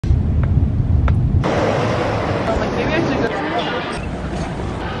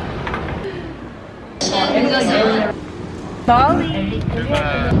Bali.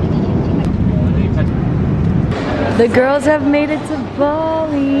 The girls have made it to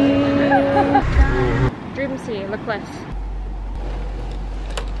Bali. Dream Sea, look left.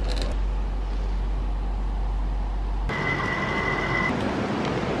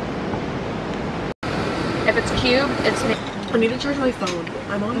 If it's cube, it's me. I need to charge my phone.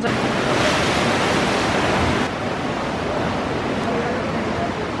 I'm on.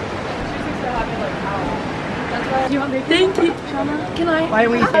 Do you want me? Thank you, Shauna. Can I? Why are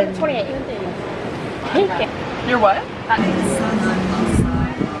we in? 28. Take it. You're what?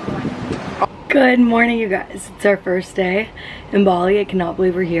 Good morning, you guys. It's our first day in Bali. I cannot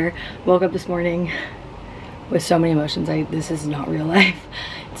believe we're here. Woke up this morning with so many emotions. This is not real life.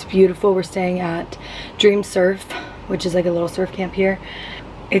 It's beautiful. We're staying at Dream Surf, which is like a little surf camp here.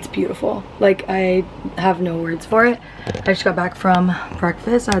 It's beautiful. Like, I have no words for it. I just got back from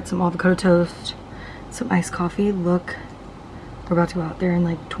breakfast. I had some avocado toast, some iced coffee. Look, we're about to go out there in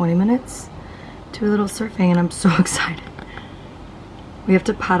like 20 minutes. Do a little surfing and I'm so excited. We have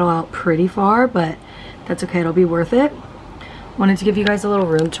to paddle out pretty far, but that's okay, it'll be worth it. Wanted to give you guys a little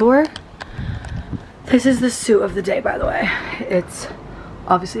room tour. This is the suit of the day, by the way. It's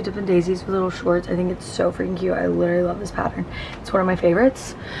obviously Dippin Daisys with little shorts. I think it's so freaking cute. I literally love this pattern. It's one of my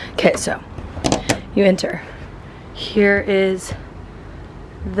favorites. Okay, so you enter. Here is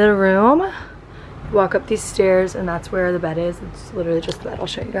the room. Walk up these stairs and that's where the bed is. It's literally just the bed. I'll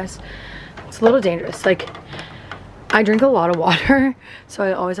show you guys. It's a little dangerous. Like, I drink a lot of water, so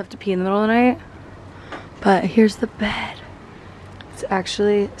I always have to pee in the middle of the night. But here's the bed. It's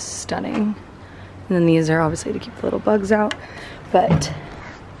actually stunning. And then these are obviously to keep the little bugs out, but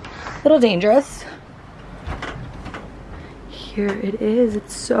a little dangerous. Here it is.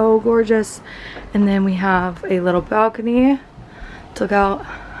 It's so gorgeous. And then we have a little balcony to look out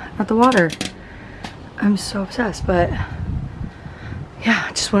at the water. I'm so obsessed, but yeah,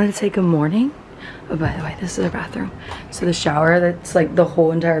 I just wanted to say good morning. Oh, by the way, this is our bathroom. So the shower, that's like the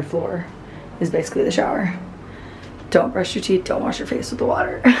whole entire floor is basically the shower. Don't brush your teeth, don't wash your face with the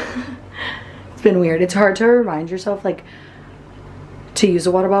water. It's been weird. It's hard to remind yourself like to use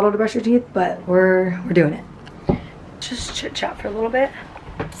a water bottle to brush your teeth, but we're doing it. Just chit chat for a little bit.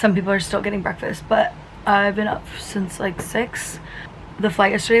 Some people are still getting breakfast, but I've been up since like 6. The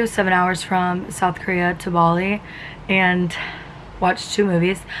flight yesterday was 7 hours from South Korea to Bali, and watched 2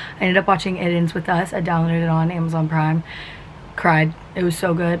 movies. I ended up watching It Ends With Us. I downloaded it on Amazon Prime. Cried. It was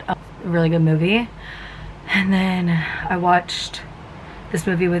so good. A really good movie. And then I watched this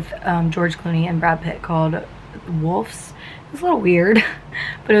movie with George Clooney and Brad Pitt called Wolves. It was a little weird,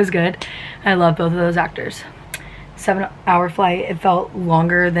 but it was good. I love both of those actors. 7-hour flight. It felt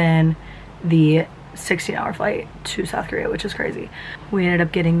longer than the 16-hour flight to South Korea, which is crazy. We ended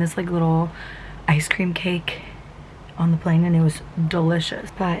up getting this like little ice cream cake on the plane and it was delicious.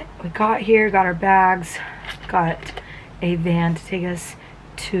 But we got here, got our bags, got a van to take us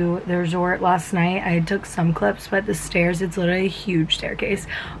to the resort. Last night I took some clips, but the stairs, it's literally a huge staircase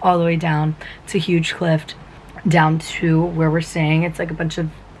all the way down. It's a huge cliff down to where we're staying. It's like a bunch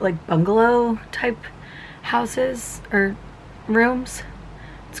of like bungalow type houses or rooms.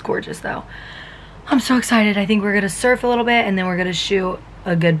 It's gorgeous though. I'm so excited. I think we're gonna surf a little bit and then we're gonna shoot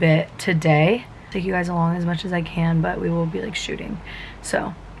a good bit today. Take you guys along as much as I can, but we will be like shooting.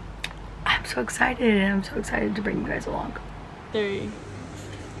 So I'm so excited, and I'm so excited to bring you guys along. 3.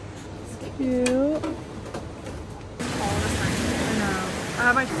 It's cute. I know. I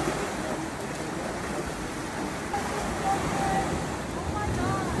have my.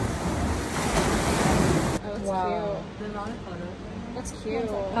 Oh, that's Wow. cute. That's cute.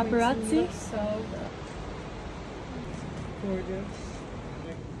 Paparazzi? So gorgeous.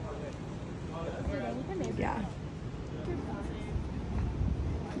 Yeah.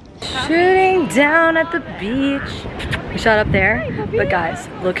 Shooting down at the beach. We shot up there, but guys,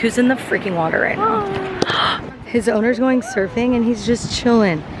 look who's in the freaking water right now. His owner's going surfing and he's just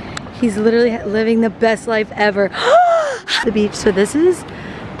chilling. He's literally living the best life ever. The beach. So this is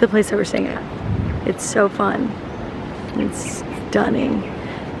the place that we're staying at. It's so fun. It's stunning.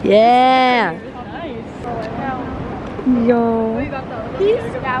 Yeah. Yo. He's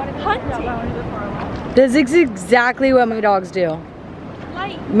hunting. This is exactly what my dogs do.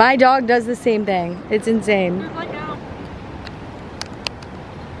 My dog does the same thing. It's insane.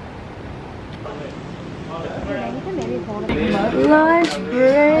 Lunch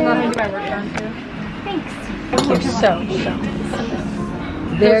break. Thanks. You're so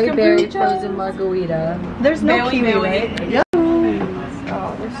very frozen margarita. There's no kiwi, right? Yep.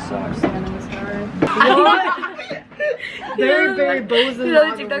 Oh, there's so much sand in this car. Very bows and you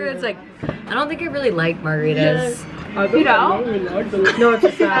know the TikToker that's like, I don't think I really like margaritas. You know? No, it's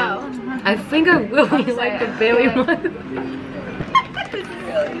a sound. I think I will like the Bailey one.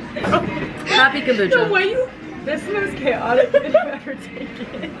 Happy kombucha. The way you, this is the most chaotic video I've ever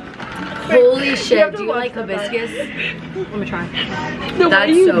taken. Holy shit, do you like hibiscus? Let me try.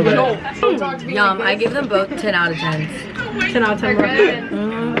 That's so good. Yum, I give them both 10 out of 10. 10 out of 10.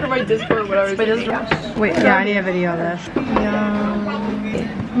 For my Discord, whatever. Wait, yeah, I need a video of this.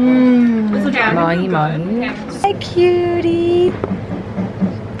 Mahi mahi. Hi, cutie.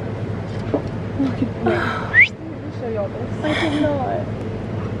 I did not.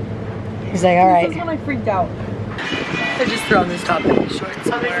 He's like, alright. This is when I freaked out. I just throw on this top of these shorts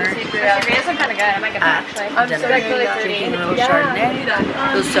somewhere. Are kind of good. I might get that actually. I'm dinner, drinking a little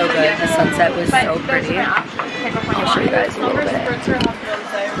Chardonnay. It was so good. The sunset was so pretty. I'll show you guys a little bit.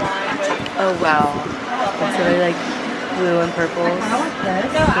 Oh wow. It's really like blue and purples.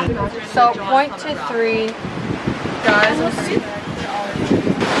 So 0.23. Guys, let's see.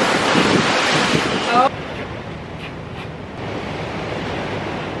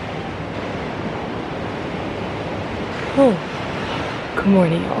 Oh, good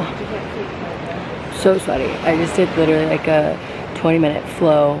morning, y'all. So sweaty. I just did literally like a 20-minute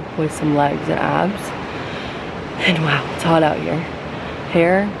flow with some legs and abs. And wow, it's hot out here.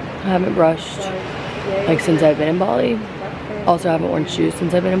 Hair, I haven't brushed like since I've been in Bali. Also, I haven't worn shoes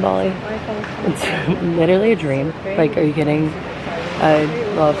since I've been in Bali. It's literally a dream. Like, are you kidding? I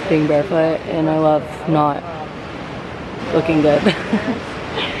love being barefoot and I love not looking good.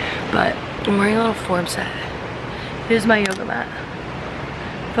 But I'm wearing a little form set. Here's my yoga mat.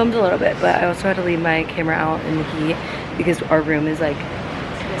 Filmed a little bit, but I also had to leave my camera out in the heat because our room is like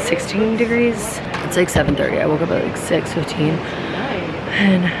 16 degrees. It's like 7:30. I woke up at like 6:15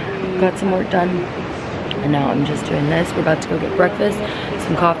 and got some work done. And now I'm just doing this. We're about to go get breakfast,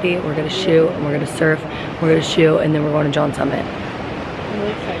 some coffee. We're gonna shoot and we're gonna surf. We're gonna shoot and then we're going to John Summit.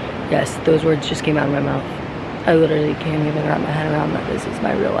 Yes, those words just came out of my mouth. I literally can't even wrap my head around that this is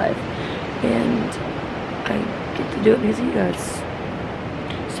my real life. And I get to do it because of you guys.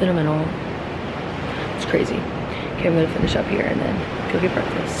 Sentimental. It's crazy. Okay, I'm gonna finish up here and then go get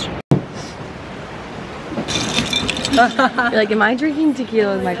breakfast. You're like, am I drinking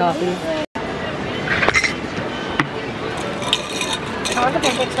tequila with my coffee? I want the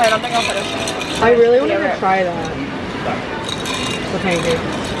pancakes, so I don't think I'll finish it. I really want to try that. What kind of grape?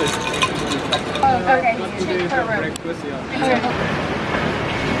 Okay, change for a room. Okay.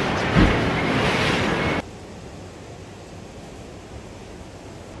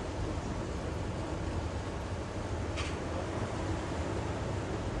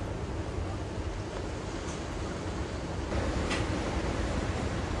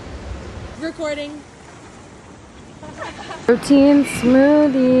 Recording. Protein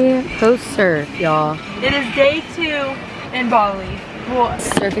smoothie post surf, y'all. It is day 2 in Bali. Well,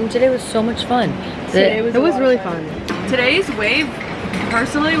 Surfing today was so much fun. It was really fun. today's wave,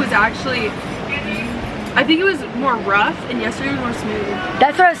 personally, was actually, I think it was more rough, and yesterday was more smooth.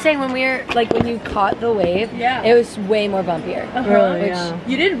 That's what I was saying when we were, like, when you caught the wave, Yeah. it was way more bumpier. Really, Which, yeah.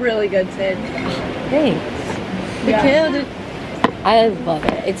 You did really good, Sid. thanks. You killed it. I love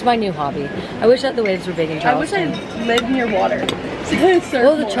it. It's my new hobby. I wish that the waves were big in I wish Charleston. I lived near water.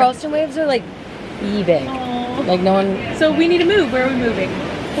 Well, the Charleston waves are like big. Like no one. So we need to move. Where are we moving?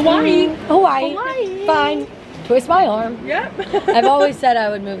 Hawaii. Hawaii. Hawaii. Fine. Twist my arm. Yep. I've always said I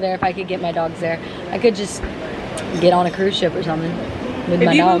would move there if I could get my dogs there. I could just get on a cruise ship or something with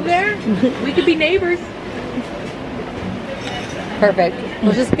my If you dogs. move there, we could be neighbors. Perfect.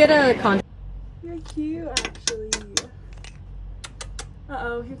 We'll just get a contact. You're cute, actually.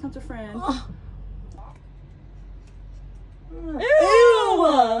 Uh-oh, here comes a friend. Oh.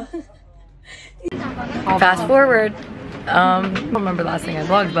 Ew! Fast forward. I don't remember the last thing I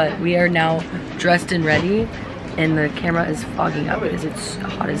vlogged, but we are now dressed and ready, and the camera is fogging up because it's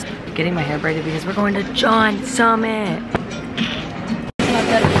hot as getting my hair braided because we're going to John Summit.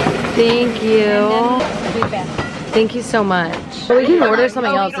 Thank you. Thank you so much. But we can order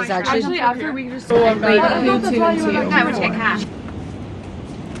something else. It's Actually, after we just wait, who 2 and 2. I would take cash.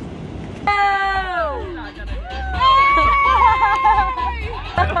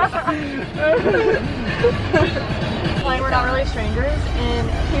 Like, we're not really strangers, and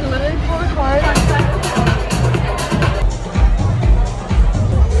he literally pulled a card outside.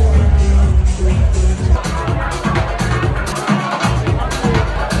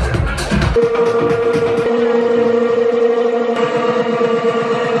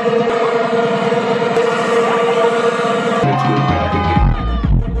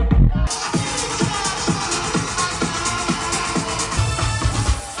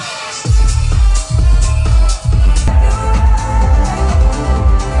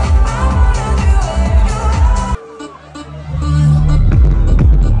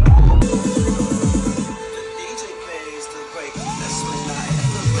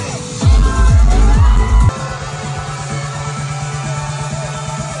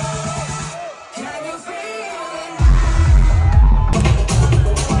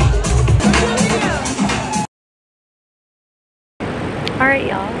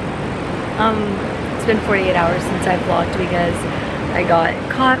 It's been 48 hours since I vlogged because I got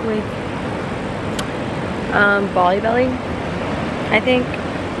caught with Bali belly, I think.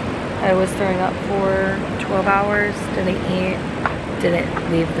 I was throwing up for 12 hours, didn't eat,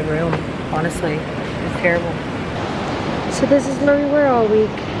 didn't leave the room, honestly. It was terrible. So this is where we were all week.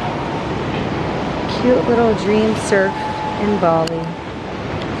 Cute little dream surf in Bali.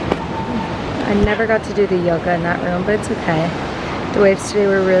 I never got to do the yoga in that room, but it's okay. The waves today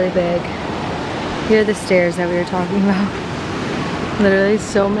were really big. Here are the stairs that we were talking about. Literally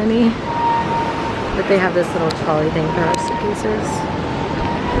so many. But they have this little trolley thing for our suitcases.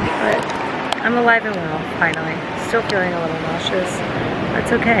 But I'm alive and well, finally. Still feeling a little nauseous.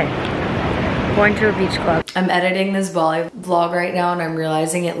 That's okay. Going to a beach club. I'm editing this Bali vlog right now and I'm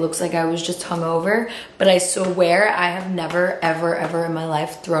realizing it looks like I was just hungover, but I swear I have never, ever, ever in my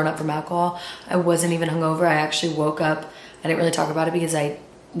life thrown up from alcohol. I wasn't even hungover. I actually woke up. I didn't really talk about it because I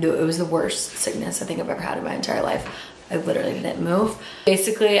knew it was the worst sickness I think I've ever had in my entire life. I literally didn't move.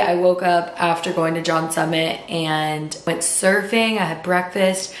 Basically, I woke up after going to John Summit and went surfing. I had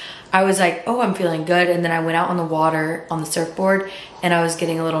breakfast. I was like, oh, I'm feeling good. And then I went out on the water on the surfboard and I was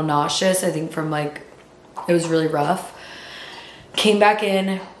getting a little nauseous. I think from like, it was really rough. Came back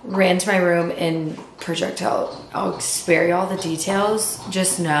in, ran to my room and projectile. I'll spare you all the details.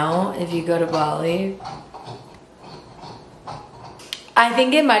 Just know if you go to Bali, I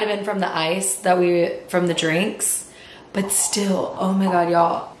think it might've been from the ice from the drinks, but still, oh my God,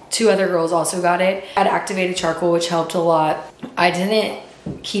 y'all. 2 other girls also got it. I had activated charcoal, which helped a lot. I didn't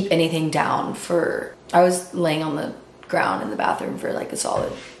keep anything down I was laying on the ground in the bathroom for like a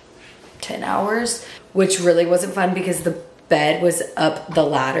solid 10 hours, which really wasn't fun because the bed was up the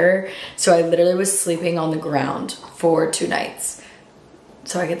ladder. So I literally was sleeping on the ground for 2 nights.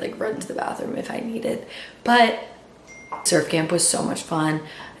 So I could like run to the bathroom if I needed. But surf camp was so much fun.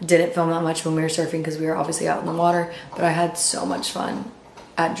 I didn't film that much when we were surfing because we were obviously out in the water, but I had so much fun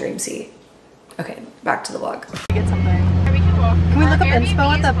at Dream Sea. Okay, back to the vlog. Get something. Can we look up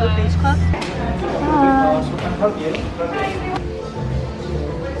inspo at that Blue Beach Club?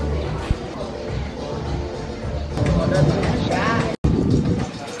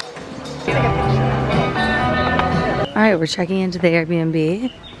 All right, we're checking into the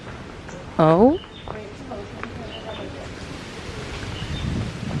Airbnb. Oh.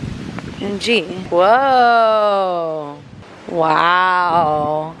 And G. Whoa.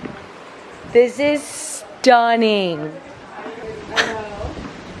 Wow. This is stunning.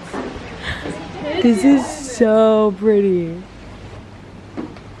 This is so pretty.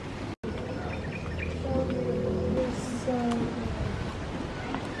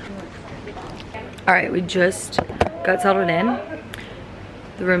 All right, we just got settled in.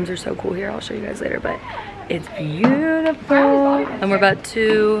 The rooms are so cool here. I'll show you guys later, but it's beautiful. And we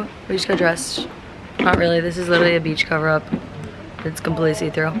just got dressed. Not really, this is literally a beach cover up. It's completely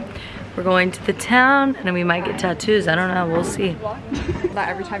see-through. We're going to the town and then we might get tattoos. I don't know, we'll see. That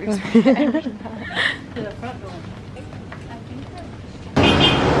every time you explain.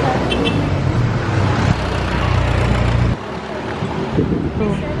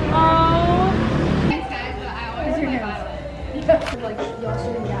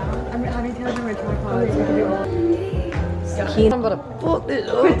 I'm gonna put this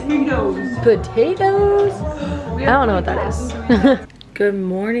up. Potatoes. I don't know what that is. Good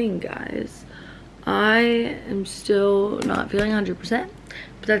morning, guys. I am still not feeling 100%,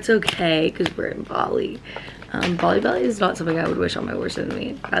 but that's okay because we're in Bali. Bali belly is not something I would wish on my worst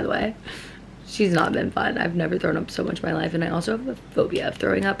enemy, by the way. She's not been fun. I've never thrown up so much in my life, and I also have a phobia of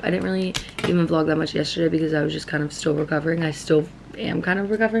throwing up. I didn't really even vlog that much yesterday because I was just kind of still recovering. I still am kind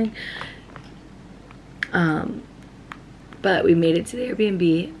of recovering. But we made it to the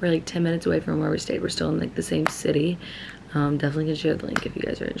Airbnb. We're like 10 minutes away from where we stayed. We're still in like the same city. Definitely gonna share the link if you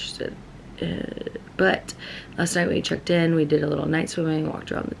guys are interested. But last night we checked in, we did a little night swimming,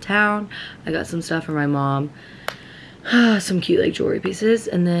 walked around the town. I got some stuff for my mom, some cute like jewelry pieces,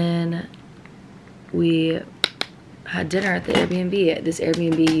 and then we had dinner at the Airbnb. At this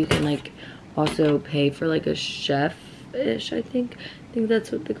Airbnb you can like also pay for like a chef-ish, I think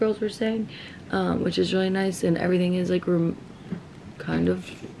that's what the girls were saying, which is really nice, and everything is like kind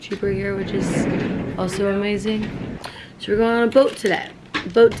of cheaper here, which is also amazing. So we're going on a boat today.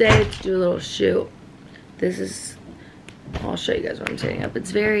 Boat day to do a little shoot. This is, I'll show you guys what I'm setting up. It's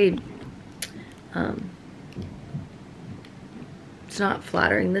very, it's not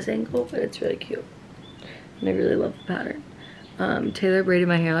flattering this angle, but it's really cute. And I really love the pattern. Taylor braided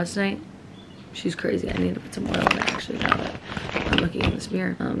my hair last night. She's crazy. I need to put some oil in it actually now that I'm looking in this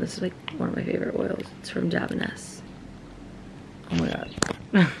mirror. This is like one of my favorite oils. It's from Dippin Daisys. Oh my god.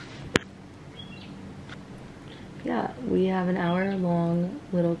 yeah, we have an hour-long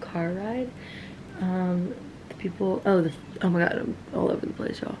little car ride. The people, oh my god, I'm all over the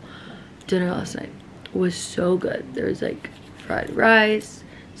place, y'all. Dinner last night was so good. There was like fried rice,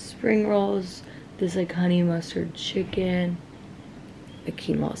 spring rolls, this like honey mustard chicken, a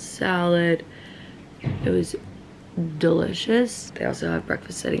quinoa salad. It was delicious. They also have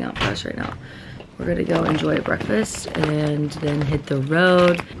breakfast setting out for us right now. We're gonna go enjoy a breakfast and then hit the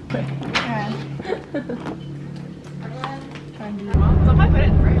road. They'll probably put it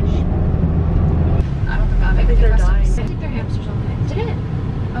in the fridge. I don't know. Maybe they're dying. I think they're hamsters on it. Did it?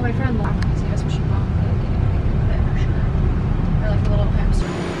 Oh, my friend Lauren, because that's what she bought. For sure. Or like a little hamster.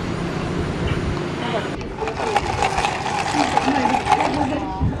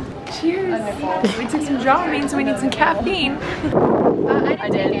 Cheers. We took some Dramamine, so we need some caffeine. I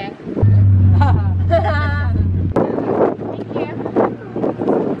did. Thank you.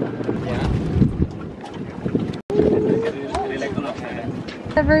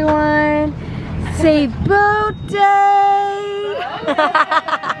 Everyone, say boat day!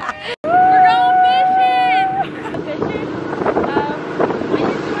 We're going fishing! Fishing?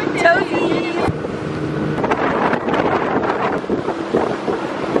 Toesies!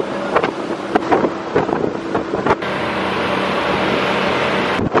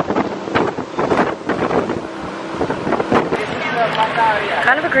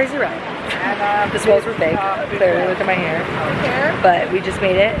 Kind of a crazy ride. The swells were fake, clearly look at my hair. But we just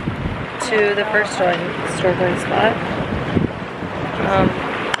made it to the first snorkeling spot.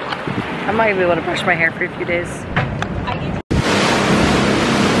 I might be able to brush my hair for a few days.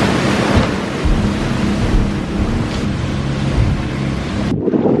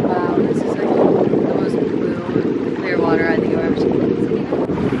 Wow, this is like the most blue, clear water I think I've ever seen.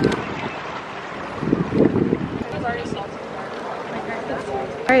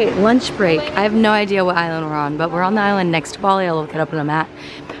 Alright, lunch break. I have no idea what island we're on, but we're on the island next to Bali. I'll look it up on a map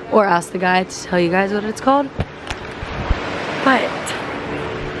or ask the guy to tell you guys what it's called. But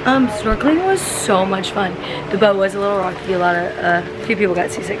snorkeling was so much fun. The boat was a little rocky. A few people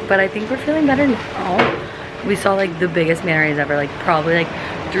got seasick, but I think we're feeling better now. We saw like the biggest manta rays ever, like probably like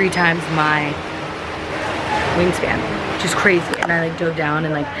 3 times my wingspan, which is crazy. And I like dove down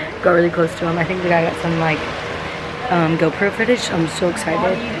and like got really close to him. I think the guy got some like GoPro footage. I'm so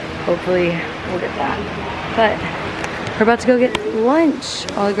excited. Hopefully we'll get that. But we're about to go get lunch.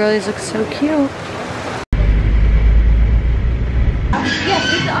 All the girlies look so cute. $1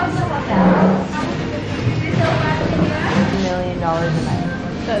 million a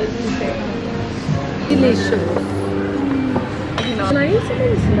night. That is insane. Delicious. Nice, it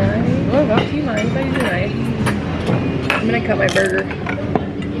is nice. Oh, do you mind if I do nice? I'm gonna cut my burger.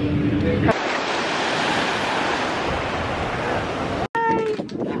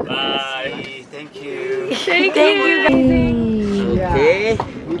 Bye. Thank you. Thank you. Okay.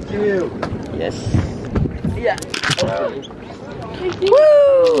 Thank you. Yes. Yeah.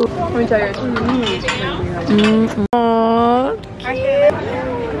 Woo! Let me tell you.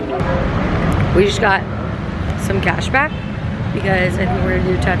 We just got some cash back because I think we're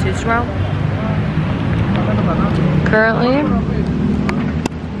gonna do tattoos tomorrow. Currently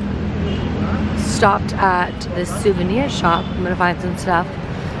stopped at this souvenir shop. I'm gonna find some stuff.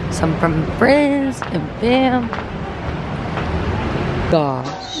 Some from friends and bam.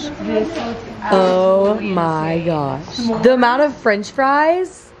 Gosh. Oh my gosh. The amount of French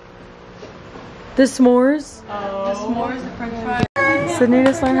fries. The s'mores. The s'mores, the French fries. Sydney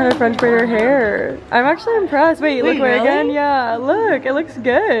just learned how to French braid her hair. I'm actually impressed. Wait, look where again? Yeah, look, it looks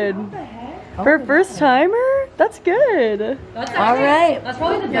good. For a first timer? That's good. All right. That's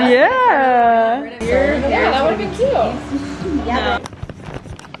probably the best. Yeah. Yeah, that would be cute. Yeah.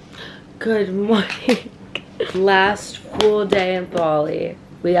 Good morning. Last full day in Bali.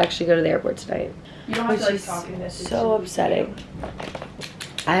 We actually go to the airport tonight. You don't have to Which like is talk in this. so upsetting.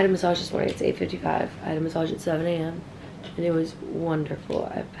 I had a massage this morning. It's 8:55. I had a massage at 7 a.m. and it was wonderful.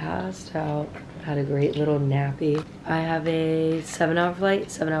 I passed out, had a great little nappy. I have a 7-hour flight,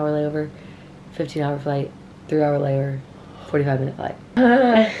 7-hour layover, 15-hour flight, 3-hour layover, 45-minute flight.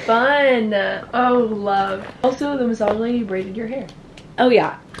 Fun. Oh, love. Also, the massage lady braided your hair. Oh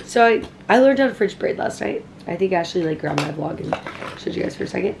yeah. So I learned how to French braid last night. I think Ashley like grabbed my vlog and showed you guys for a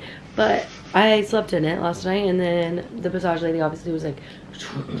second. But I slept in it last night, and then the massage lady obviously was like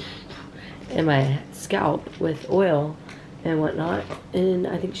in my scalp with oil and whatnot. And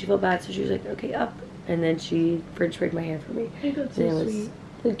I think she felt bad, so she was like, okay, up. And then she French braided my hair for me. Hey, that's and so it was sweet.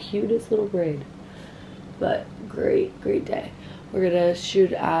 the cutest little braid. But great day. We're gonna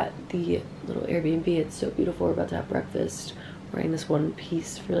shoot at the little Airbnb. It's so beautiful. We're about to have breakfast. wearing this one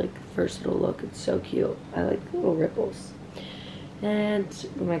piece for like the first little look. It's so cute. I like the little ripples. And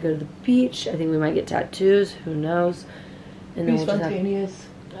we might go to the beach. I think we might get tattoos. Who knows? And then Be spontaneous.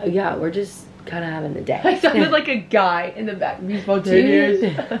 Yeah, we're just kind of having the day. I sounded like a guy in the back. Be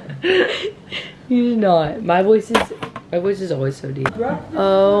spontaneous. He's not. My voice is always so deep.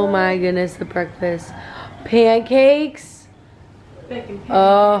 Oh my goodness, the breakfast. Pancakes.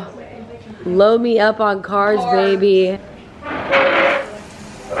 Oh, load me up on carbs, baby.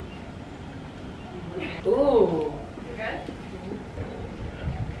 Ooh.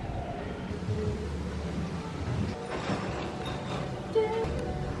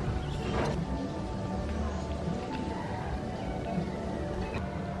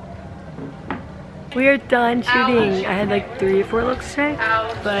 We are done shooting. I had like 3 or 4 looks today,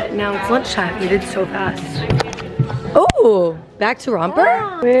 but now it's lunchtime. We did so fast. Oh, back to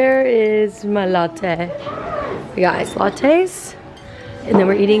romper. Where is my latte? We got iced lattes, and then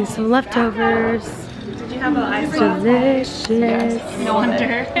we're eating some leftovers. Did you have an ice cream? Delicious. No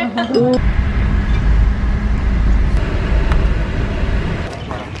wonder.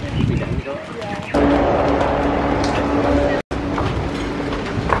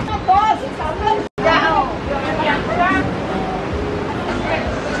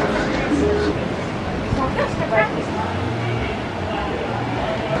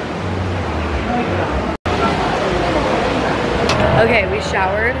 Okay, we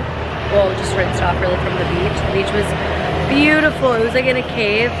showered. Well, just rinsed off really from the beach. The beach was beautiful. It was like in a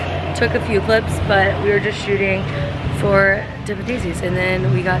cave. Took a few clips, but we were just shooting for Dippin Daisys. And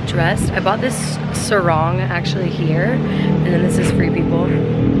then we got dressed. I bought this sarong actually here. And then this is Free People.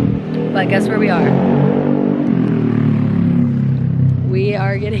 But guess where we are? We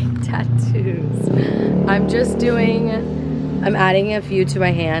are getting tattoos. I'm adding a few to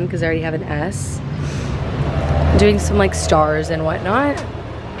my hand because I already have an S. Doing some like stars and whatnot,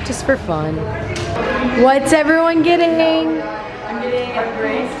 just for fun. What's everyone getting? I'm getting a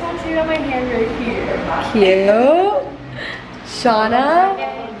brace tattoo on my hand right here. Cute. Shauna?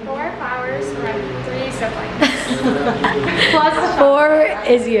 4 flowers from 3 siblings. Plus 4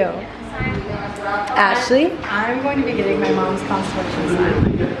 is you. Ashley? I'm going to be getting my mom's constellation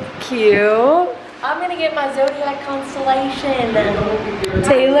sign. Cute. I'm gonna get my zodiac constellation.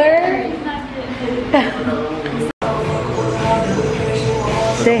 Taylor?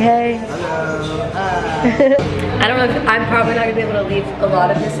 Say hey. I don't know if I'm probably not gonna be able to leave a lot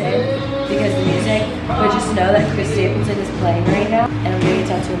of this in because of the music, but just know that Chris Stapleton is playing right now and I'm getting a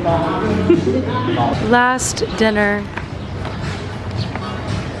tattoo of mom. Last dinner.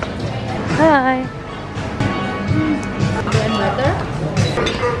 Hi.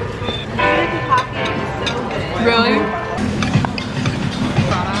 Really?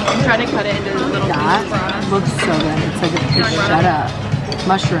 I'm trying to cut it into little pieces. Looks so good. It's like a shut up.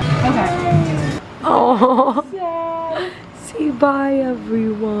 Mushroom. Okay. Oh. Say bye,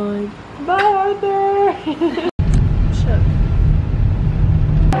 everyone. Bye, Arthur.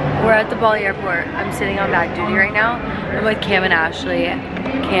 We're at the Bali airport. I'm sitting on back duty right now. I'm with Cam and Ashley.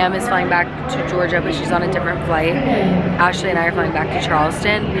 Cam is flying back to Georgia, but she's on a different flight. Ashley and I are flying back to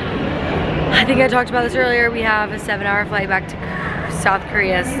Charleston. I think I talked about this earlier. We have a 7-hour flight back to South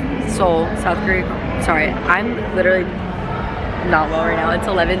Korea, Seoul, South Korea. Sorry, I'm literally not well right now. It's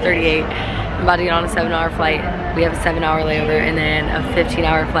 11:38. I'm about to get on a 7-hour flight. We have a 7-hour layover and then a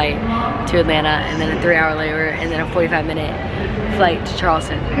 15-hour flight to Atlanta and then a 3-hour layover and then a 45-minute flight to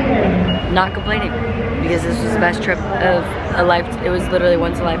Charleston. Not complaining because this was the best trip of a life. It was literally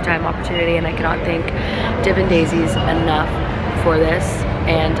once in a lifetime opportunity and I cannot thank Dippin Daisys enough for this.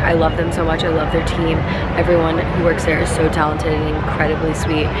 And I love them so much. I love their team. Everyone who works there is so talented and incredibly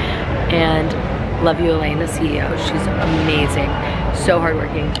sweet. And love you, Elaine, the CEO. She's amazing, so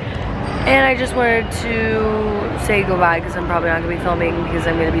hardworking. And I just wanted to say goodbye because I'm probably not gonna be filming because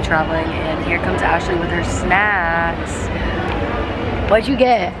I'm gonna be traveling. And here comes Ashley with her snacks. What'd you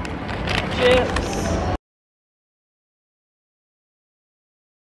get? Chips.